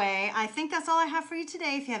 Anyway, I think that's all I have for you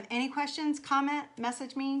today. If you have any questions, comment,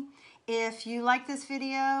 message me. If you like this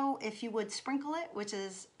video, if you would sprinkle it, which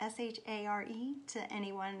is S-H-A-R-E, to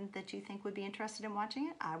anyone that you think would be interested in watching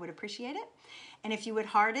it, I would appreciate it. And if you would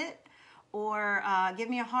heart it or give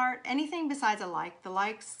me a heart, anything besides a like. The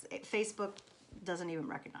likes, Facebook doesn't even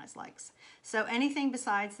recognize likes. So anything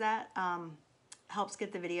besides that helps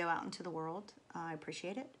get the video out into the world. I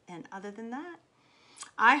appreciate it. And other than that,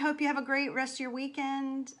 I hope you have a great rest of your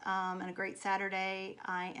weekend and a great Saturday.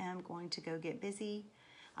 I am going to go get busy.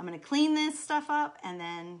 I'm going to clean this stuff up and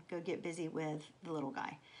then go get busy with the little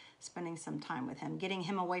guy, spending some time with him, getting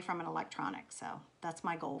him away from an electronic. So that's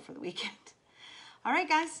my goal for the weekend. All right,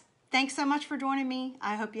 guys. Thanks so much for joining me.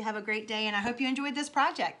 I hope you have a great day, and I hope you enjoyed this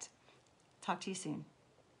project. Talk to you soon.